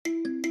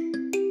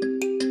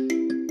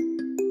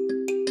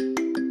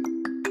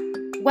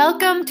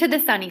Welcome to the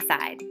sunny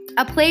side,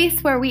 a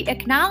place where we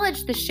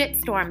acknowledge the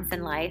shitstorms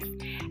in life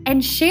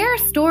and share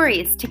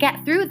stories to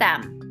get through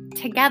them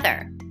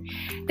together.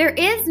 There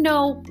is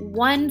no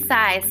one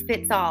size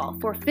fits all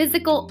for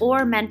physical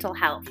or mental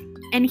health,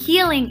 and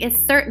healing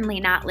is certainly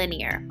not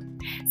linear.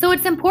 So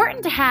it's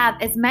important to have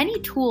as many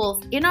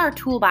tools in our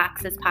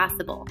toolbox as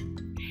possible.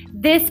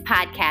 This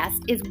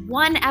podcast is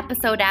one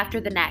episode after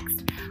the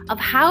next of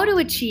how to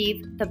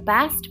achieve the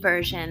best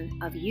version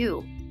of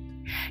you.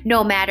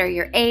 No matter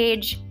your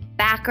age,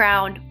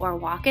 background, or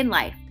walk in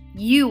life,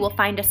 you will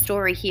find a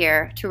story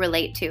here to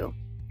relate to.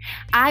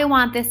 I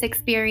want this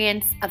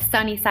experience of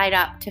Sunny Side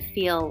Up to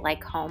feel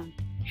like home,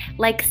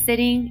 like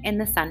sitting in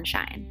the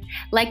sunshine,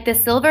 like the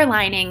silver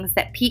linings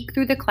that peek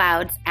through the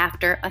clouds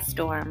after a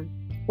storm.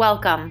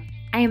 Welcome.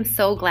 I am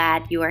so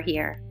glad you are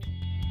here.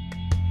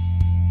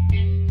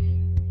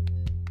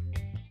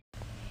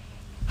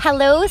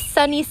 Hello,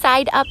 Sunny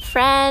Side Up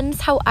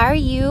friends. How are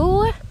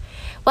you?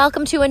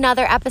 Welcome to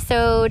another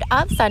episode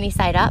of Sunny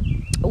Side Up,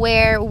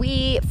 where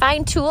we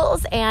find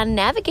tools and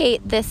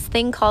navigate this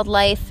thing called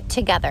life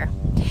together.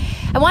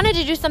 I wanted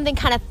to do something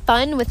kind of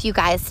fun with you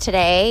guys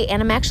today,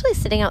 and I'm actually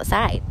sitting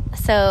outside.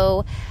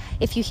 So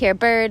if you hear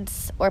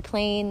birds or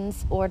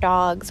planes or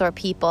dogs or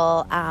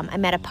people,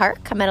 I'm at a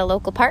park. I'm at a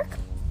local park.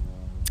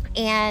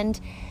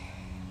 And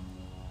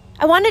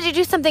I wanted to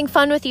do something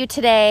fun with you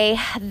today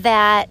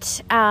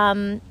that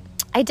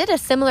I did a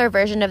similar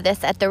version of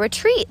this at the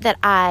retreat that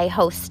I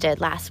hosted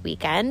last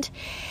weekend.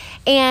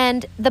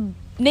 And the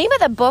name of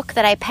the book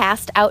that I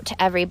passed out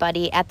to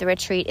everybody at the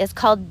retreat is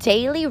called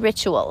Daily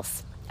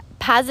Rituals: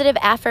 Positive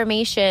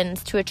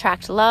Affirmations to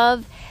Attract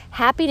Love,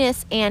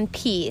 Happiness, and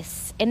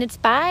Peace. And it's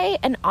by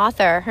an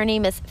author. Her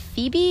name is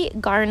Phoebe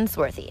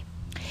Garnsworthy.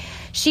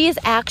 She is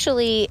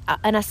actually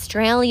an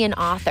Australian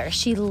author.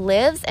 She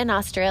lives in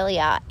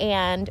Australia,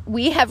 and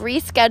we have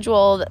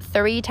rescheduled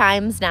 3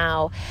 times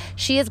now.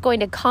 She is going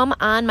to come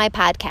on my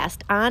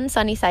podcast on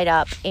Sunny Side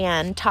Up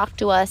and talk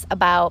to us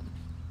about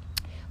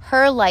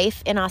her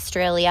life in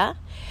Australia,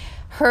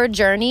 her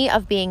journey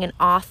of being an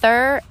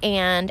author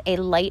and a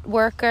light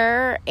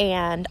worker,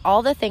 and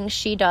all the things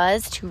she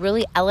does to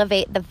really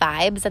elevate the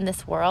vibes in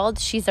this world.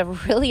 She's a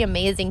really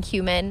amazing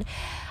human.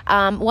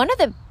 One of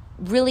the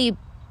really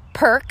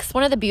perks,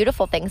 one of the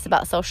beautiful things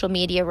about social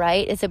media,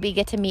 right, is that we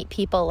get to meet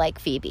people like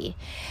Phoebe.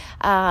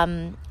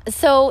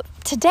 So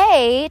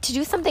today, to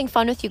do something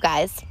fun with you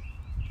guys,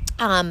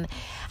 I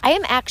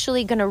am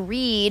actually going to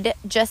read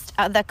just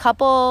the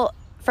couple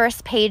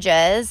first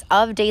pages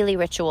of Daily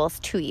Rituals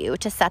to you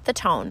to set the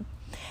tone.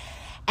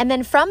 And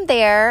then from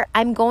there,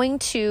 I'm going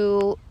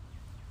to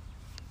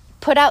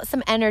put out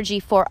some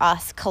energy for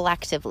us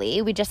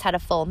collectively. We just had a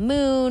full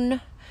moon.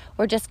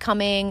 We're just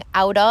coming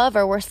out of,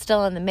 or we're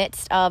still in the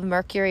midst of,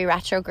 Mercury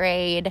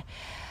retrograde.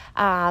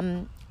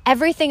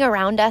 Everything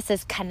around us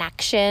is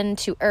connection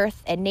to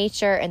earth and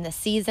nature and the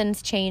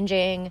seasons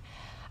changing.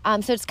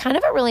 So it's kind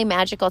of a really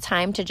magical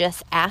time to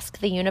just ask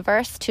the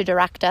universe to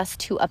direct us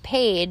to a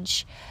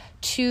page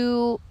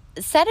to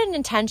set an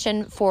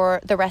intention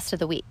for the rest of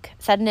the week,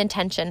 set an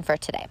intention for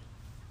today.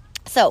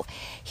 So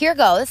here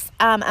goes.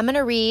 I'm going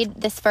to read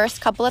this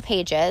first couple of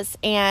pages.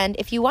 And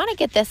if you want to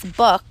get this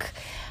book,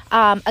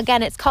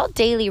 again, it's called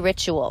Daily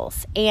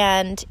Rituals,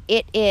 and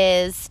it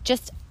is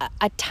just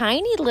a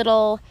tiny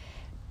little,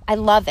 I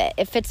love it.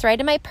 It fits right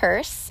in my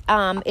purse.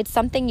 It's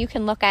something you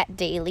can look at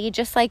daily,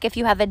 just like if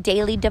you have a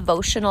daily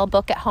devotional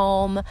book at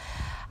home.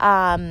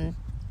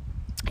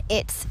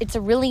 It's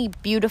a really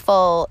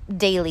beautiful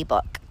daily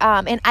book.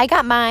 And I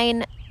got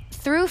mine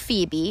through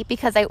Phoebe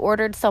because I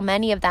ordered so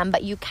many of them,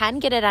 but you can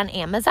get it on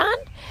Amazon.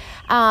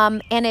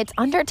 And it's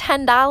under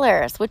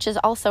 $10, which is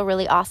also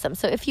really awesome.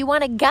 So if you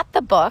want to get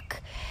the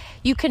book,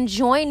 you can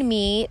join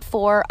me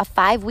for a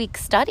 5-week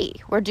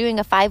study. We're doing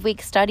a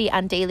 5-week study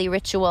on daily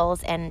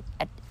rituals and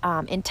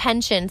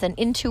intentions and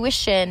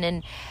intuition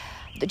and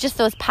just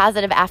those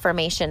positive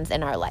affirmations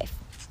in our life.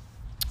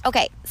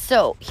 Okay,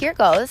 so here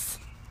goes.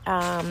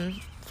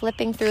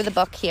 Flipping through the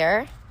book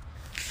here.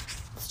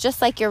 It's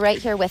just like you're right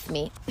here with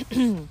me.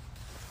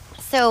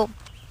 So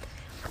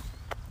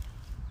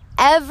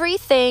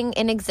everything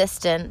in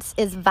existence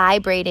is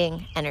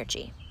vibrating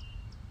energy.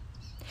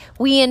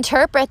 We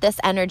interpret this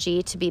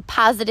energy to be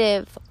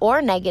positive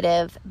or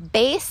negative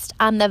based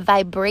on the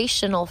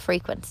vibrational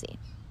frequency.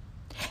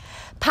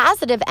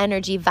 Positive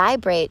energy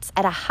vibrates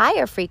at a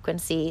higher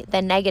frequency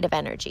than negative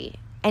energy,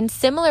 and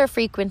similar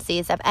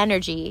frequencies of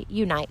energy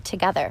unite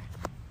together.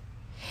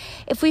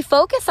 If we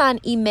focus on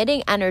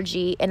emitting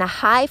energy in a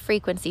high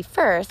frequency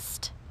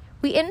first,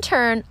 we in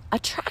turn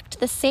attract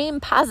the same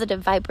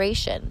positive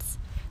vibrations,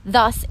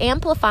 thus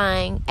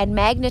amplifying and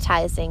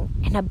magnetizing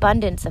an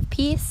abundance of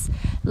peace,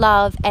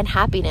 love, and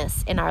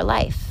happiness in our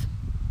life.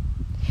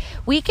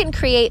 We can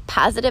create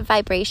positive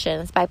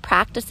vibrations by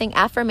practicing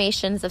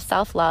affirmations of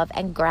self-love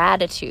and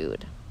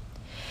gratitude.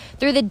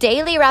 Through the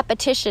daily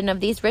repetition of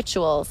these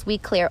rituals, we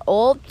clear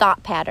old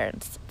thought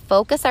patterns,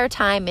 focus our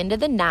time into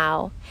the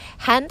now,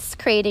 hence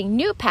creating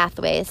new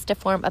pathways to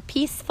form a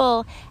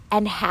peaceful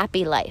and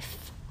happy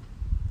life.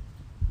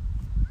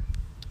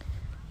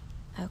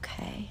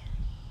 Okay.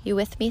 You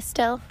with me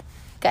still?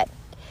 Good.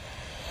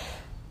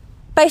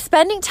 By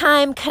spending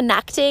time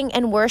connecting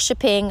and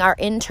worshiping our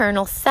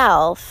internal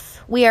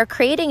self, we are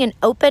creating an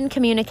open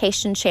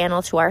communication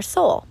channel to our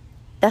soul,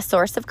 the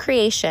source of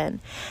creation,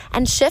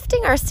 and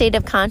shifting our state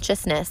of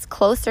consciousness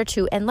closer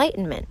to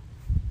enlightenment.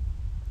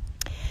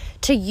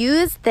 To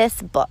use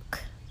this book,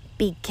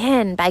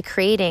 begin by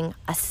creating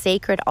a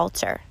sacred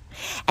altar.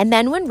 And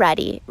then when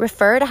ready,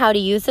 refer to how to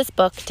use this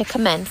book to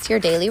commence your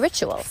daily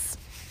rituals.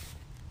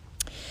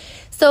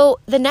 So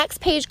the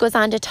next page goes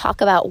on to talk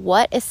about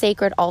what a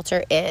sacred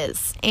altar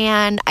is.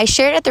 And I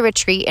shared at the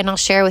retreat, and I'll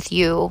share with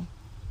you,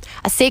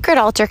 a sacred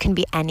altar can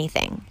be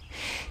anything.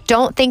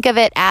 Don't think of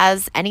it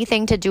as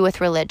anything to do with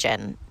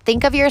religion.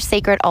 Think of your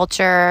sacred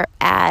altar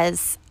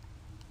as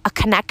a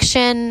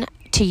connection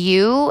to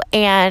you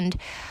and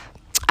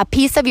a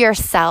piece of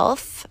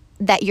yourself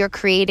that you're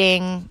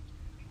creating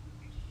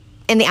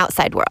in the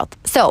outside world.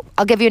 So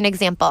I'll give you an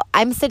example.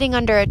 I'm sitting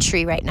under a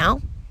tree right now.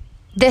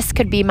 This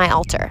could be my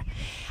altar.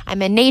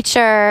 I'm in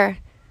nature.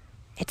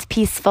 It's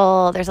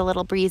peaceful. There's a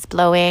little breeze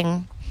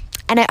blowing.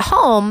 And at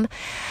home,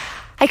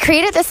 I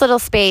created this little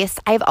space.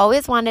 I've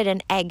always wanted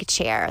an egg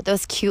chair,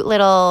 those cute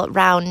little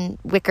round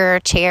wicker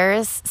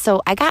chairs.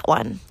 So I got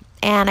one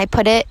and I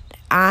put it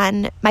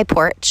on my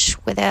porch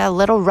with a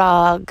little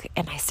rug,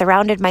 and I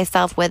surrounded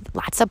myself with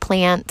lots of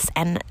plants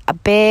and a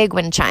big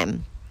wind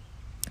chime.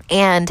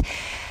 And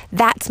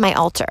that's my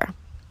altar.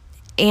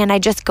 And I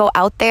just go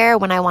out there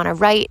when I want to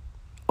write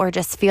or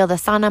just feel the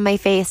sun on my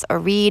face or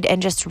read and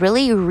just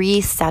really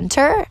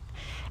recenter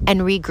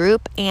and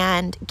regroup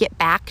and get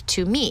back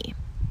to me.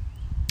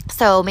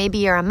 So maybe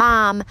you're a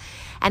mom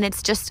and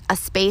it's just a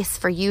space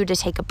for you to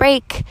take a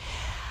break.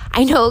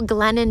 I know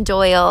Glennon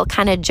Doyle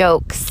kind of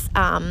jokes,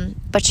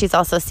 but she's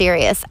also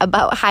serious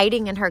about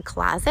hiding in her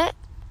closet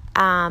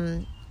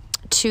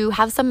to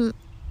have some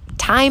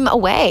time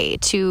away,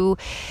 to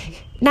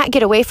not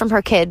get away from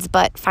her kids,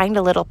 but find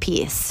a little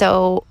peace.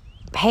 So,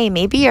 hey,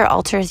 maybe your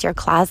altar is your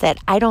closet.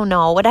 I don't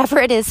know. Whatever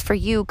it is for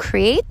you,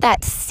 create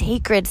that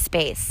sacred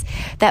space,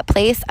 that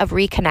place of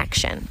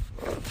reconnection.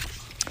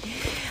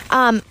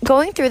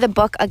 Going through the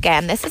book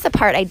again, this is a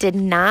part I did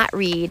not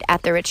read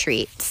at the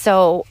retreat.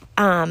 So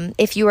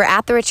if you were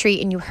at the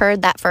retreat and you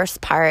heard that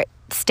first part,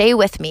 stay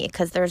with me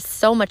because there's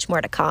so much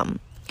more to come.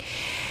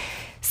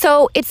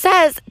 So it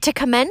says to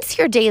commence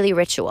your daily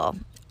ritual,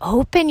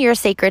 open your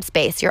sacred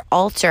space, your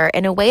altar,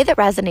 in a way that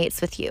resonates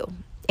with you.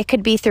 It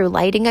could be through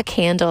lighting a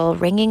candle,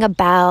 ringing a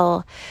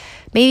bell,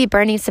 maybe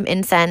burning some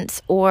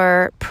incense,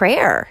 or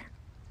prayer.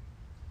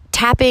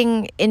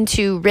 Tapping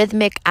into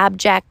rhythmic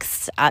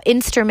objects,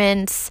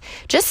 instruments,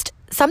 just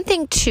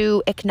something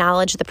to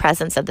acknowledge the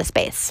presence of the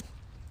space.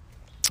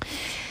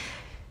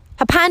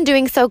 Upon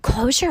doing so,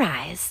 close your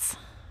eyes.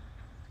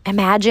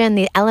 Imagine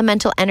the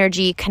elemental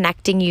energy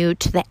connecting you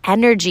to the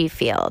energy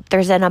field.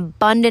 There's an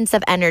abundance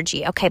of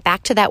energy. Okay,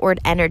 back to that word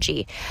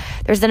energy.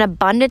 There's an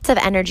abundance of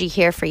energy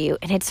here for you,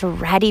 and it's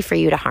ready for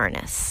you to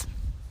harness.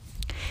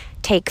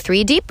 Take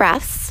 3 deep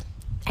breaths.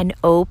 And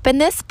open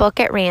this book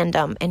at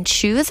random and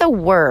choose a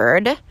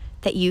word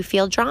that you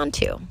feel drawn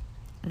to.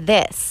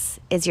 This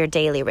is your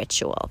daily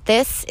ritual.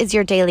 This is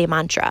your daily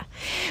mantra.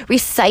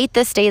 Recite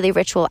this daily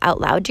ritual out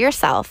loud to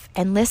yourself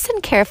and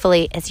listen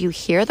carefully as you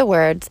hear the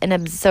words and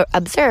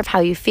observe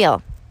how you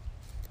feel.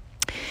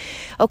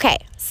 Okay,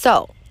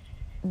 so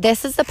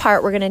this is the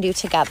part we're going to do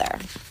together.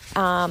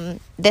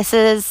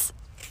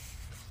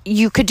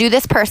 You could do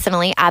this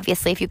personally,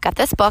 obviously, if you've got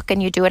this book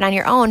and you do it on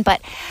your own. But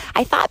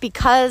I thought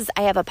because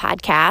I have a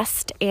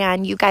podcast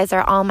and you guys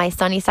are all my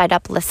Sunny Side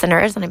Up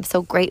listeners, and I'm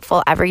so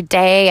grateful every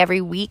day,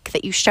 every week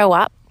that you show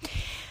up,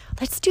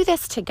 let's do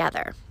this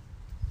together.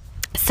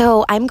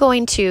 So I'm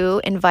going to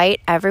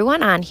invite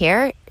everyone on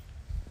here.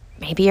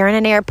 Maybe you're in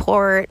an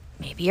airport,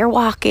 maybe you're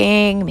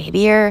walking, maybe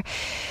you're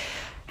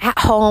at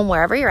home,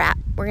 wherever you're at.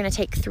 We're going to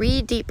take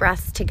 3 deep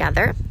breaths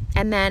together,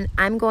 and then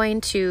I'm going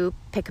to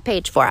pick a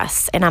page for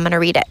us, and I'm going to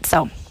read it.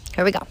 So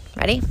here we go.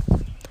 Ready?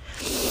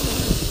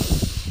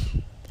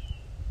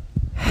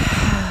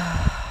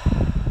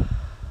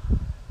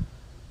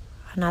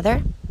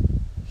 Another.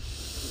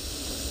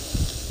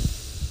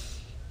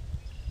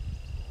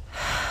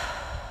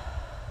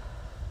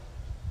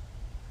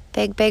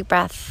 Big, big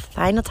breath.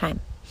 Final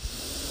time.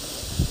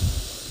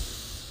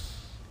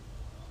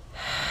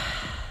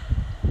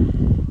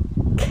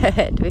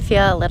 Good. We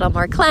feel a little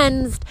more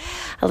cleansed,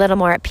 a little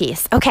more at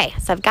peace. Okay,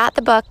 so I've got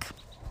the book,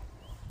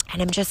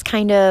 and I'm just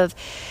kind of,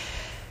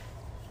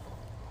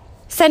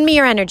 send me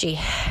your energy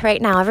right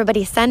now.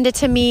 Everybody send it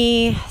to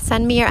me.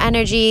 Send me your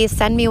energy.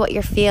 Send me what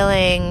you're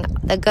feeling,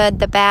 the good,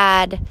 the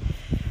bad,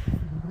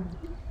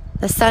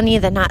 the sunny,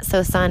 the not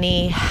so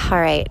sunny. All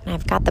right,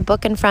 I've got the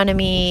book in front of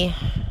me.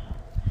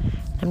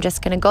 I'm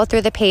just going to go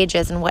through the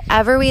pages, and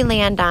whatever we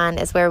land on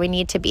is where we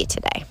need to be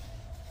today.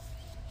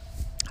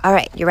 All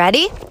right, you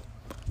ready?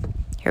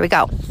 Here we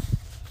go.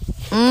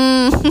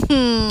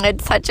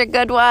 It's such a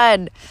good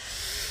one.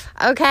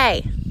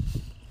 Okay.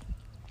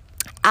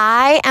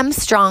 I am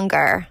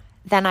stronger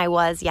than I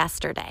was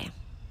yesterday.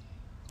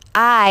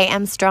 I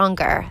am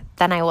stronger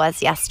than I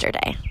was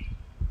yesterday.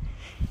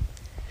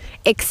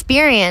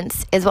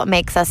 Experience is what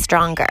makes us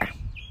stronger.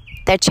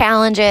 The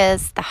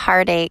challenges, the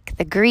heartache,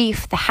 the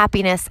grief, the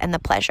happiness, and the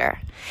pleasure.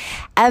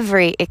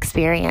 Every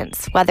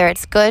experience, whether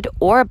it's good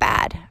or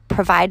bad,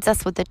 provides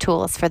us with the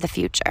tools for the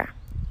future.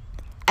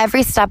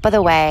 Every step of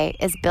the way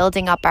is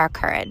building up our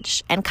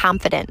courage and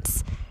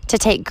confidence to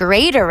take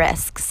greater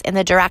risks in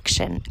the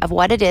direction of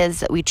what it is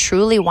that we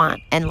truly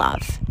want and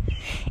love.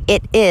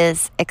 It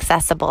is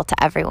accessible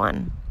to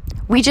everyone.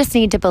 We just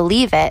need to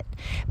believe it,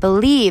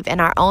 believe in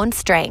our own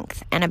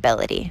strength and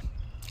ability.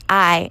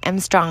 I am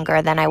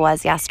stronger than I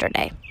was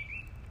yesterday.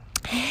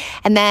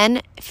 And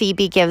then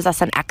Phoebe gives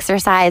us an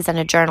exercise and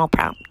a journal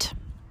prompt.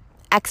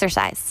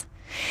 Exercise.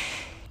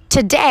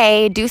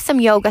 Today, do some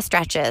yoga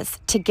stretches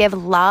to give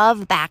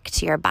love back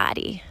to your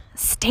body.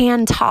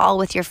 Stand tall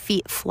with your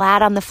feet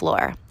flat on the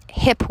floor,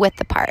 hip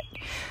width apart.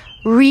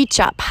 Reach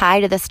up high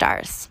to the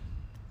stars.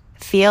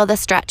 Feel the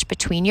stretch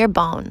between your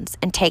bones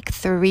and take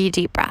 3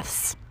 deep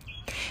breaths.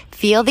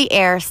 Feel the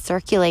air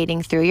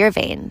circulating through your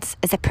veins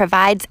as it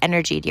provides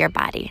energy to your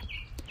body.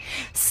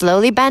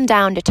 Slowly bend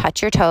down to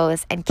touch your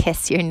toes and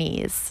kiss your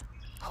knees.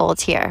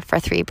 Hold here for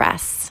 3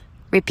 breaths.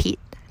 Repeat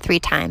 3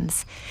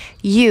 times.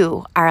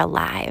 You are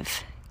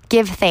alive.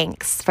 Give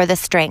thanks for the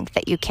strength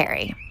that you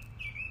carry.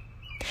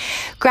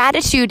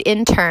 Gratitude,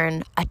 in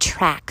turn,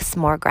 attracts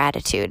more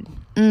gratitude.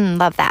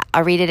 Love that.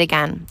 I'll read it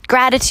again.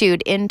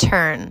 Gratitude, in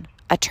turn,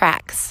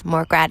 attracts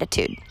more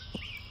gratitude.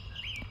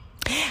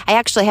 I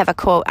actually have a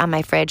quote on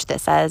my fridge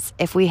that says,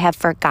 if we have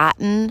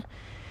forgotten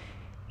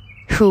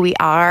who we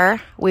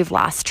are, we've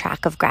lost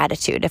track of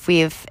gratitude. If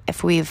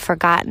we've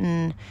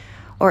forgotten,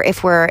 or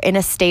if we're in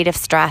a state of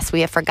stress,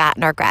 we have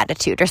forgotten our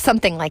gratitude, or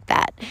something like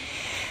that.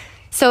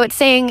 So it's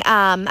saying,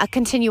 I'll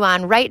continue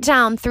on, write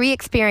down 3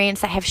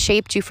 experiences that have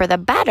shaped you for the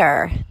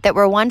better, that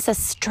were once a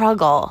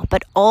struggle,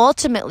 but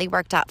ultimately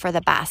worked out for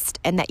the best,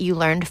 and that you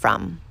learned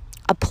from.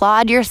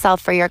 Applaud yourself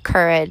for your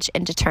courage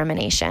and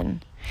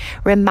determination.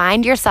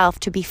 Remind yourself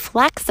to be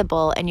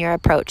flexible in your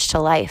approach to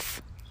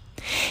life.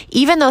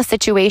 Even though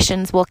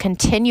situations will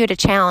continue to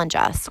challenge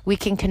us, we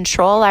can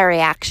control our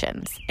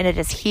reactions, and it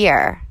is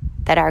here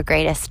that our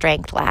greatest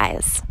strength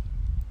lies.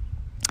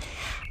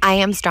 I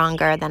am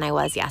stronger than I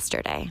was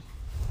yesterday.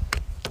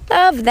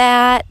 Love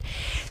that.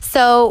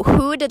 So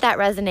who did that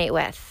resonate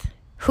with?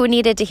 Who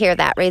needed to hear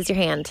that? Raise your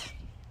hand.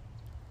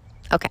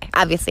 Okay,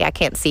 obviously I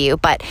can't see you,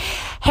 but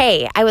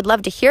hey, I would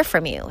love to hear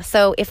from you.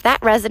 So if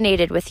that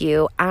resonated with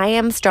you, I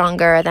am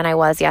stronger than I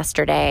was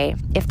yesterday.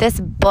 If this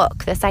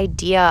book, this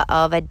idea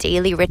of a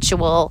daily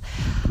ritual,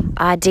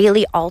 a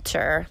daily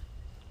altar,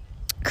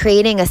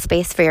 creating a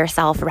space for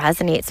yourself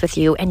resonates with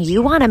you, and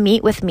you want to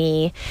meet with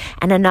me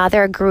and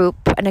another group,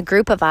 and a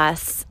group of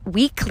us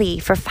weekly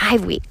for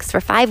 5 weeks.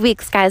 For 5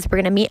 weeks, guys, we're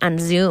going to meet on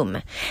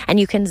Zoom, and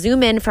you can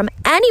Zoom in from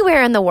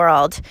anywhere in the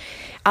world.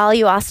 All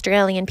you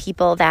Australian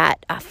people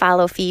that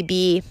follow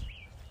Phoebe,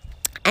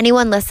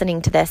 anyone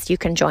listening to this, you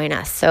can join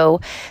us.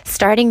 So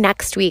starting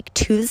next week,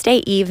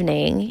 Tuesday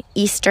evening,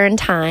 Eastern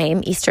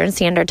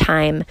Standard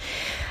Time,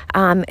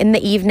 in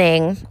the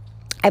evening,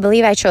 I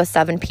believe I chose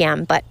 7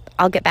 p.m., but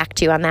I'll get back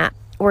to you on that.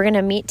 We're going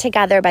to meet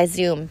together by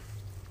Zoom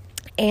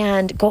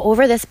and go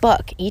over this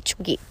book each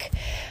week,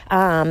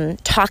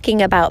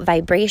 talking about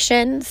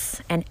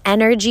vibrations and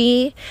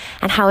energy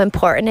and how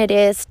important it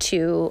is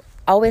to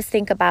always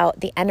think about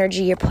the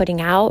energy you're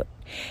putting out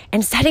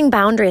and setting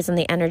boundaries on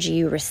the energy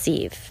you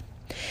receive.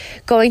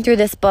 Going through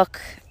this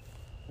book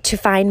to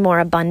find more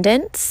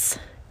abundance,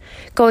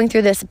 going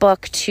through this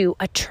book to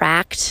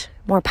attract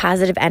more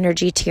positive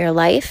energy to your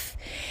life,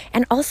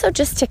 and also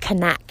just to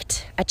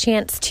connect, a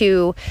chance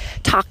to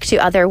talk to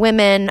other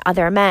women,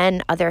 other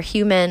men, other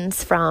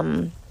humans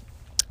from,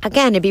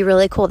 again, it'd be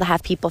really cool to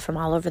have people from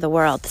all over the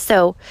world.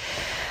 So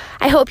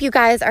I hope you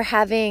guys are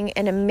having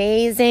an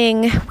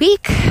amazing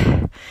week,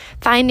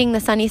 finding the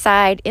sunny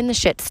side in the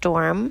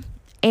shitstorm,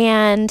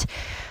 and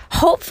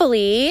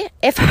hopefully,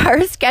 if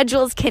our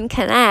schedules can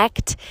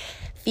connect,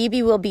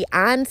 Phoebe will be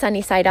on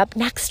Sunny Side Up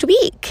next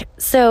week.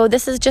 So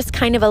this is just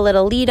kind of a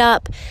little lead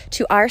up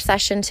to our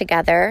session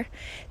together.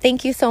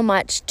 Thank you so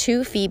much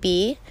to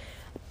Phoebe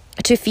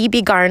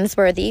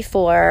Garnsworthy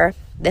for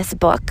this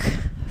book,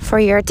 for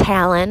your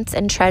talents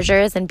and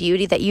treasures and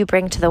beauty that you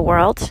bring to the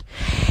world,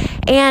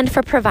 and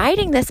for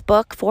providing this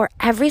book for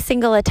every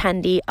single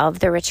attendee of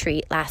the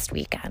retreat last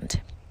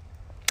weekend.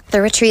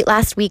 The retreat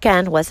last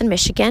weekend was in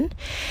Michigan.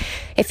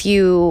 If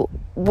you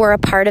were a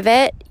part of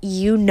it,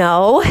 you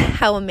know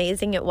how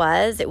amazing it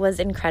was. It was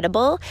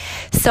incredible.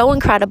 So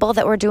incredible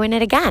that we're doing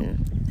it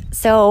again.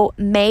 So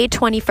May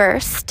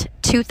 21st,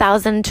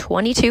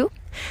 2022,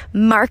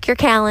 mark your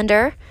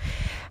calendar.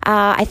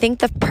 I think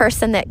the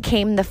person that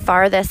came the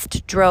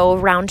farthest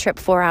drove round trip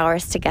 4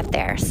 hours to get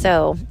there.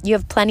 So you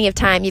have plenty of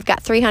time. You've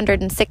got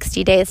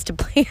 360 days to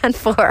plan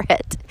for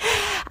it.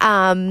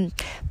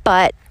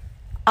 But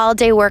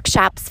all-day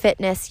workshops,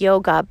 fitness,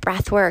 yoga,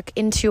 breathwork,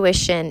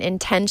 intuition,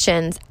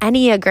 intentions,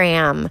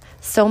 Enneagram,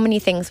 so many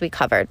things we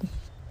covered.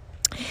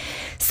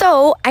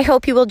 So I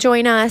hope you will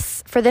join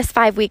us for this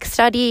 5-week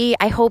study.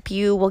 I hope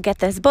you will get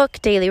this book,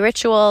 Daily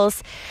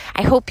Rituals.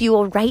 I hope you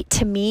will write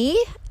to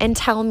me and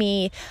tell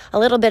me a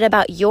little bit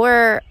about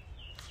your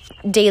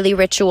daily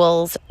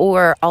rituals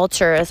or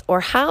altars or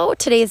how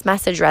today's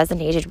message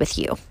resonated with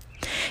you.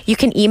 You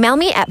can email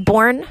me at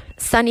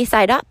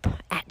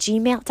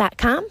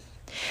bornsunnysideup@gmail.com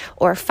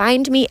or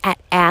find me at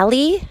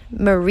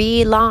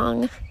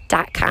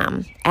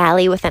AllieMarieLong.com.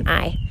 Allie with an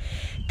I.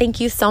 Thank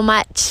you so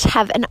much.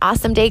 Have an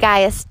awesome day,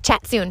 guys.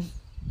 Chat soon.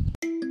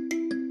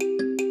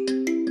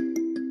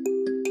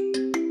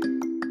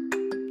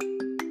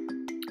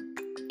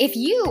 If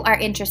you are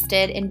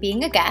interested in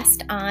being a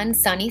guest on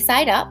Sunny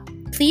Side Up,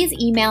 please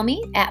email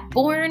me at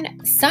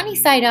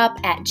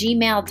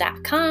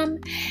bornsunnysideup@gmail.com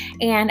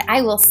and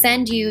I will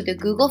send you the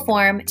Google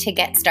form to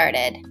get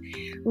started.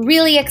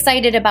 Really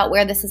excited about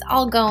where this is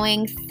all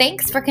going.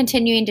 Thanks for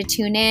continuing to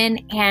tune in,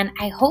 and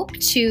I hope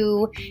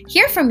to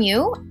hear from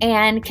you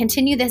and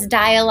continue this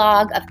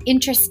dialogue of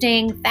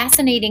interesting,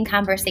 fascinating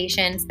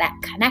conversations that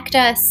connect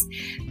us,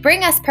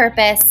 bring us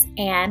purpose,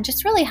 and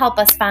just really help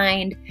us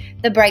find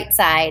the bright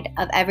side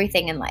of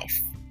everything in life.